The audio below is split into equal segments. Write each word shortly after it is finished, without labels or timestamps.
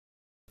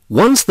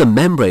Once the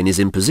membrane is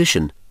in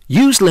position,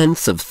 use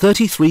lengths of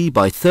 33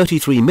 by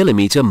 33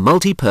 mm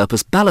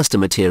multi-purpose baluster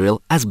material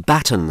as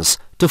battens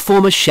to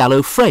form a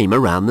shallow frame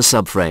around the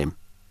subframe.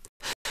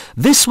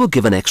 This will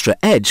give an extra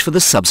edge for the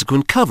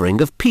subsequent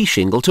covering of pea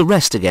shingle to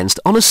rest against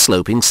on a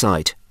sloping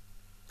site.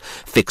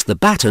 Fix the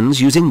battens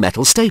using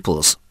metal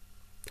staples.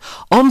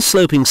 On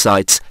sloping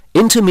sites,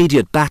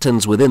 intermediate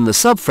battens within the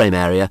subframe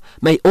area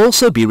may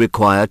also be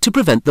required to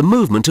prevent the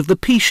movement of the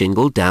pea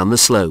shingle down the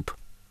slope.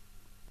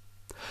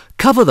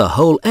 Cover the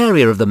whole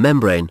area of the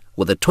membrane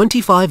with a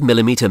 25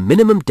 mm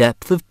minimum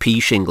depth of pea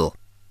shingle.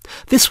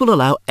 This will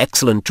allow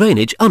excellent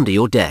drainage under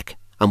your deck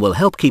and will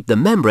help keep the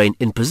membrane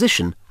in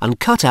position and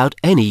cut out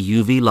any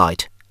UV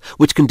light,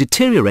 which can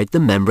deteriorate the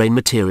membrane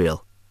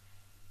material.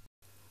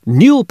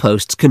 Newel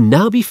posts can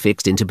now be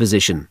fixed into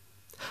position.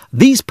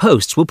 These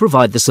posts will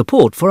provide the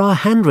support for our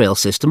handrail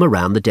system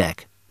around the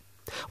deck.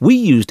 We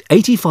used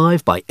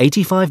 85 by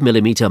 85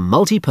 mm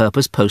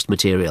multi-purpose post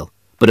material,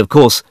 but of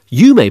course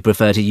you may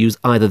prefer to use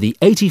either the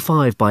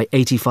 85 by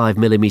 85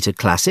 mm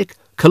classic,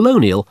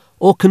 colonial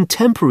or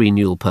contemporary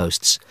newel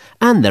posts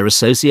and their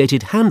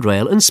associated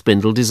handrail and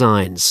spindle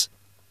designs.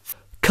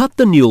 Cut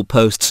the newel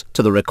posts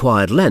to the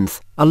required length,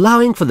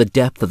 allowing for the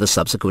depth of the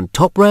subsequent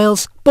top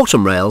rails,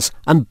 bottom rails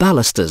and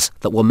balusters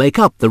that will make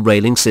up the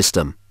railing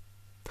system.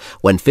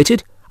 When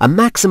fitted, a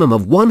maximum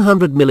of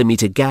 100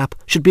 mm gap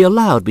should be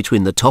allowed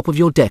between the top of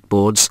your deck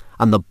boards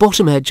and the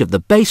bottom edge of the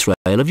base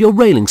rail of your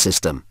railing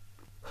system.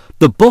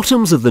 The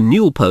bottoms of the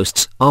newel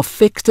posts are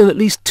fixed in at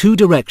least two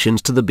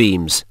directions to the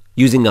beams,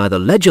 using either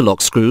ledger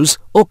lock screws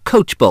or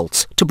coach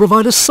bolts to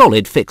provide a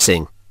solid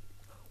fixing.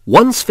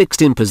 Once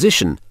fixed in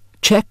position,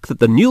 check that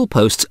the newel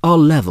posts are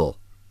level.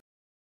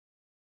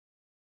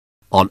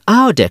 On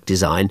our deck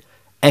design,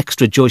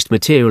 extra joist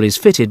material is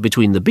fitted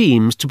between the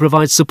beams to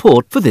provide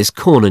support for this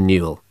corner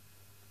newel.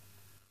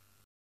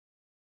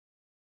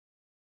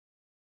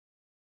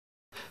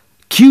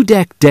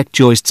 Q-deck deck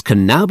joists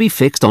can now be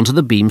fixed onto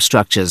the beam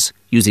structures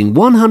using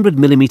 100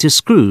 mm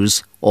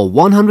screws or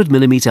 100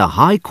 mm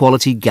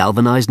high-quality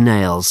galvanized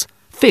nails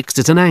fixed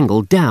at an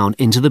angle down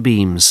into the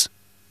beams.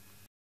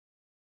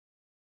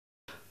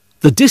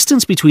 The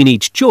distance between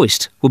each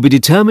joist will be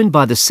determined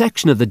by the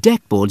section of the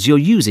deck boards you're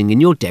using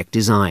in your deck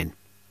design.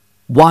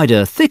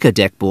 Wider, thicker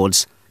deck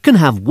boards can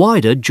have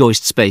wider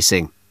joist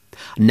spacing.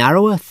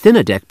 Narrower,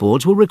 thinner deck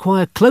boards will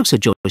require closer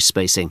joist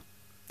spacing.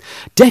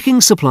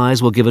 Decking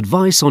suppliers will give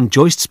advice on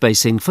joist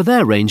spacing for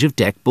their range of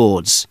deck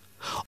boards,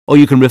 or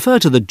you can refer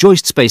to the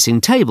joist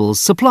spacing tables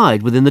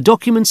supplied within the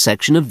documents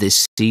section of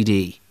this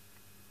CD.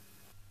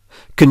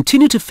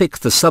 Continue to fix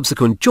the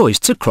subsequent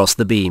joists across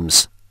the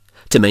beams.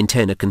 To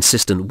maintain a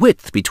consistent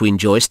width between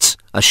joists,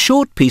 a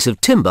short piece of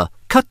timber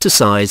cut to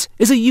size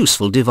is a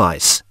useful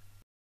device.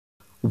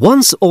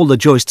 Once all the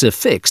joists are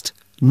fixed,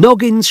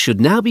 noggins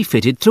should now be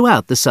fitted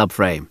throughout the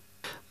subframe.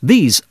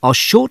 These are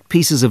short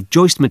pieces of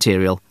joist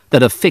material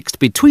that are fixed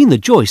between the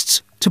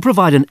joists to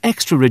provide an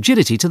extra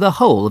rigidity to the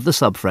whole of the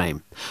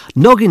subframe.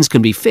 Noggins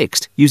can be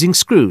fixed using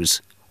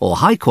screws or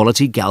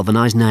high-quality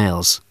galvanized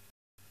nails.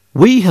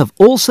 We have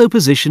also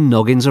positioned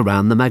noggins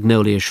around the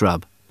magnolia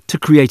shrub to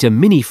create a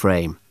mini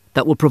frame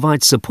that will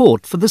provide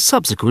support for the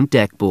subsequent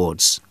deck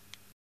boards.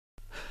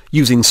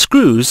 Using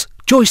screws,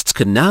 joists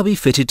can now be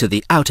fitted to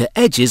the outer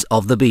edges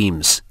of the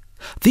beams.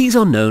 These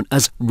are known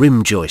as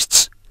rim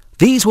joists.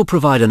 These will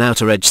provide an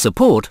outer edge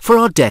support for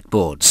our deck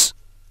boards.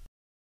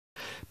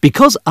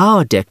 Because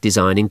our deck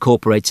design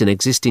incorporates an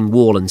existing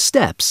wall and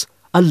steps,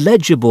 a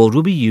ledger board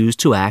will be used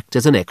to act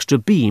as an extra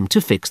beam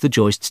to fix the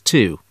joists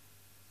to.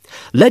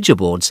 Ledger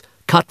boards,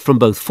 cut from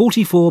both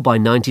 44 by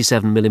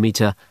 97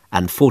 mm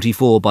and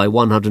 44 by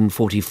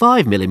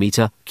 145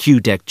 mm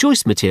Q-deck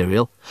joist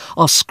material,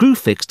 are screw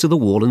fixed to the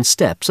wall and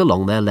steps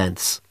along their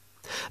lengths.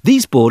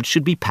 These boards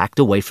should be packed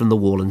away from the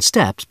wall and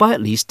steps by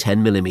at least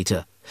 10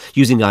 mm,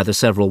 using either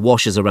several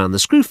washers around the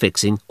screw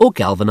fixing or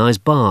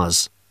galvanized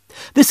bars.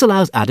 This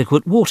allows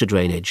adequate water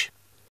drainage.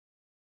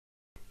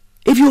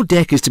 If your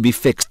deck is to be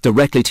fixed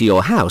directly to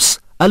your house,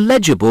 a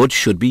ledger board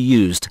should be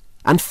used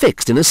and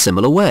fixed in a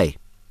similar way.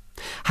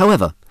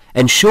 However,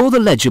 ensure the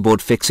ledger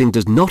board fixing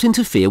does not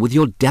interfere with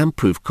your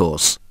damp-proof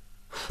course.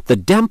 The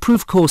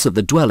damp-proof course of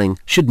the dwelling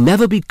should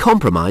never be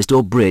compromised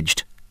or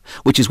bridged,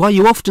 which is why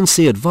you often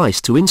see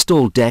advice to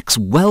install decks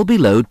well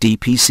below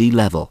DPC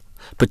level,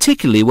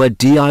 particularly where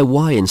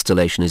DIY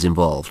installation is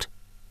involved.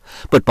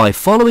 But by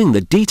following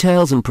the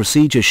details and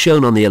procedures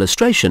shown on the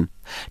illustration,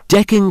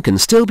 decking can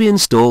still be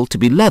installed to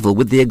be level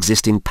with the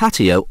existing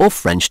patio or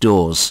French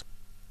doors.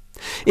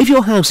 If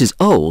your house is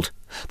old,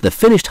 the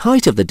finished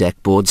height of the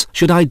deck boards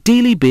should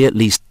ideally be at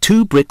least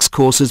 2 bricks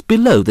courses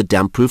below the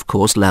damp-proof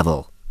course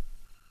level.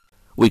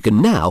 We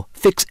can now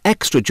fix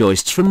extra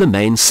joists from the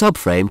main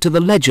subframe to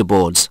the ledger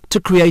boards to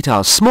create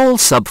our small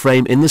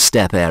subframe in the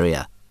step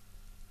area.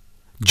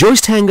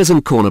 Joist hangers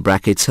and corner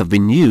brackets have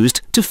been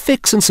used to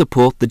fix and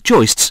support the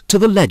joists to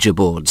the ledger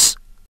boards.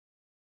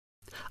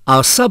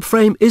 Our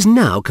subframe is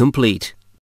now complete.